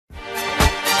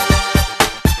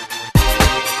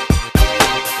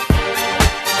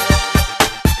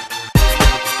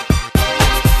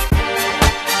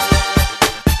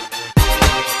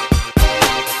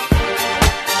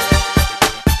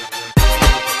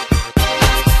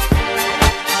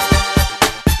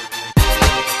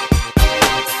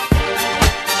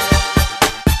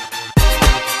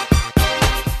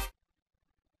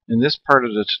this part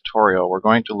of the tutorial, we're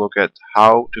going to look at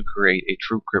how to create a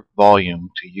TrueCrypt volume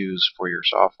to use for your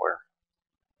software.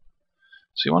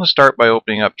 So you want to start by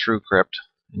opening up TrueCrypt,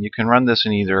 and you can run this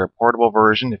in either a portable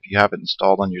version. If you have it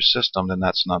installed on your system, then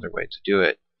that's another way to do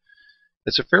it.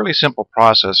 It's a fairly simple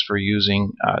process for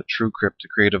using TrueCrypt to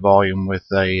create a volume with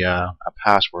a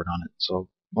password on it. So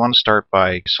you want to start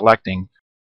by selecting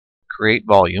Create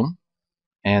Volume,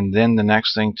 and then the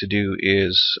next thing to do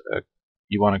is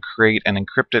you want to create an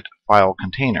encrypted file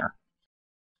container.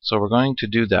 So we're going to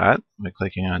do that by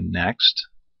clicking on Next,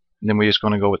 and then we're just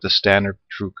going to go with the standard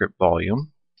TrueCrypt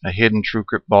volume. A hidden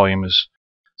TrueCrypt volume is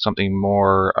something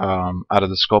more out of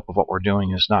the scope of what we're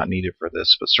doing, is not needed for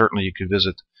this, but certainly you could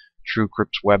visit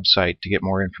TrueCrypt's website to get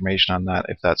more information on that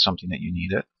if that's something that you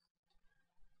need it.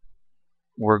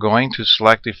 We're going to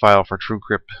select a file for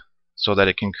TrueCrypt so that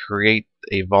it can create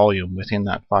a volume within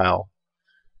that file.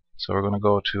 So we're going to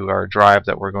go to our drive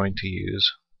that we're going to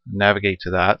use, navigate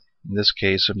to that. In this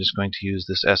case, I'm just going to use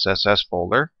this SSS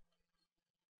folder.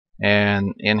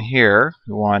 And in here,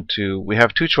 we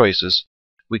have two choices.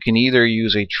 We can either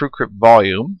use a TrueCrypt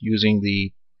volume using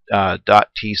the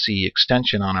 .tc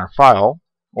extension on our file,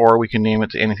 or we can name it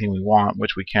to anything we want,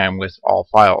 which we can with all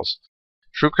files.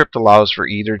 TrueCrypt allows for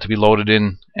either to be loaded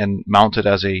in and mounted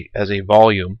as a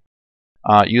volume.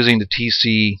 Using the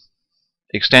TC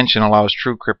extension allows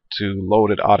TrueCrypt to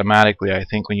load it automatically, I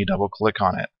think, when you double click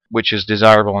on it, which is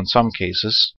desirable in some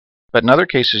cases. But in other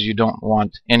cases, you don't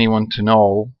want anyone to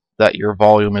know that your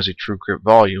volume is a TrueCrypt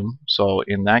volume. So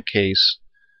in that case,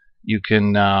 you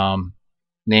can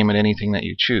name it anything that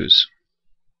you choose.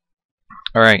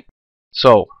 Alright,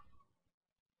 so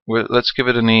let's give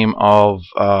it a name of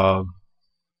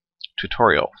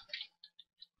tutorial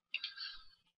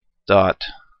dot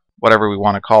whatever we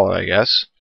want to call it, I guess.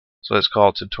 So let's call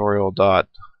it tutorial dot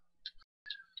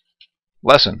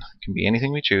lesson. It can be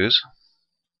anything we choose.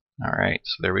 Alright,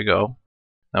 so there we go.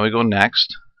 Now we go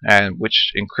next, and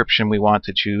which encryption we want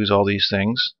to choose, all these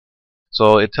things.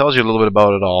 So it tells you a little bit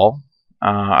about it all.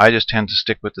 I just tend to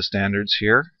stick with the standards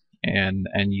here and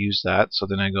use that. So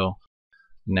then I go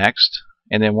next,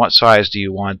 and then what size do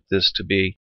you want this to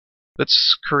be?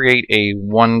 Let's create a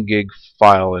 1 gig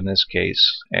file in this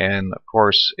case, and of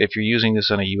course if you're using this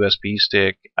on a USB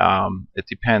stick, it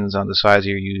depends on the size of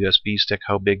your USB stick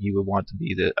how big you would want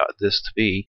this to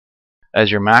be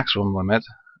as your maximum limit.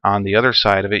 On the other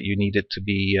side of it, you need it to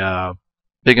be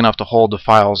big enough to hold the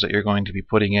files that you're going to be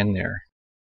putting in there.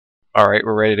 Alright,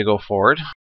 we're ready to go forward.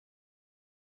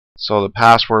 So the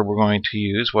password we're going to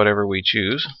use, whatever we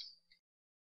choose.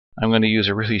 I'm going to use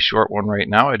a really short one right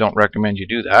now. I don't recommend you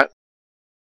do that.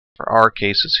 For our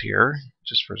cases here,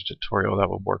 just for a tutorial, that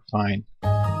would work fine.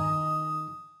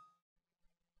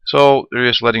 So they're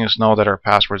just letting us know that our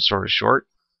password's sort of short,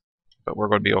 but we're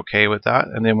going to be okay with that.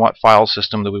 And then what file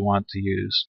system do we want to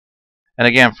use? And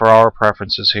again, for our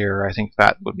preferences here, I think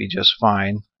FAT would be just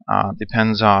fine.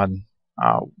 Depends on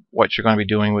what you're going to be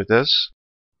doing with this.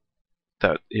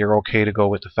 That you're okay to go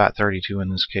with the FAT32 in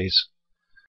this case.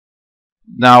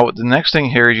 Now the next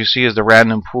thing here, as you see, is the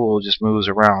random pool just moves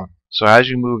around. So as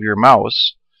you move your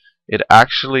mouse, it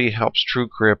actually helps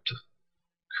TrueCrypt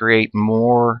create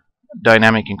more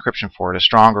dynamic encryption for it, a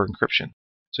stronger encryption.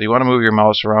 So you want to move your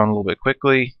mouse around a little bit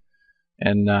quickly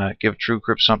and give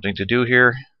TrueCrypt something to do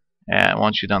here. And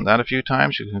once you've done that a few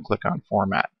times, you can click on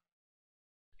Format.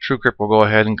 TrueCrypt will go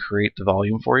ahead and create the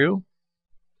volume for you.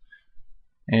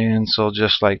 And so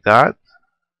just like that,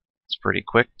 it's pretty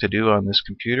quick to do on this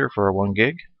computer for a 1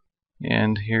 gig.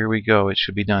 And here we go. It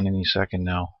should be done any second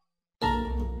now.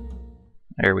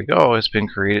 There we go. It's been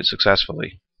created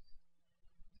successfully.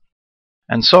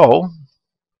 And so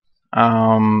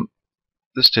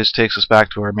this just takes us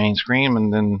back to our main screen,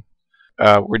 and then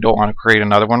we don't want to create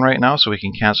another one right now, so we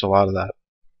can cancel out of that.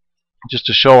 Just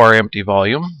to show our empty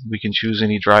volume, we can choose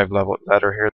any drive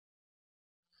letter here.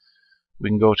 We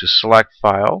can go to Select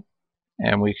File,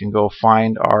 and we can go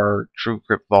find our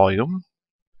TrueCrypt volume.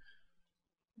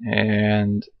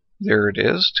 And there it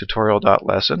is,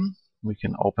 tutorial.lesson. We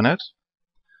can open it,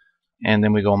 and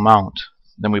then we go Mount.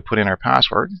 Then we put in our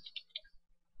password,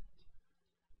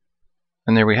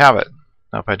 and there we have it.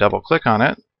 Now if I double click on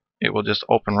it, it will just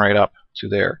open right up to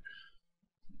there.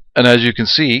 And as you can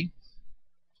see,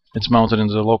 it's mounted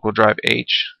into the local drive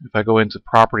H. If I go into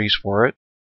properties for it,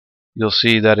 you'll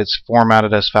see that it's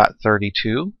formatted as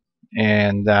FAT32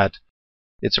 and that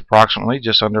it's approximately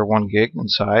just under 1 gig in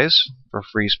size for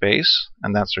free space,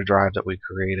 and that's the drive that we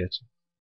created.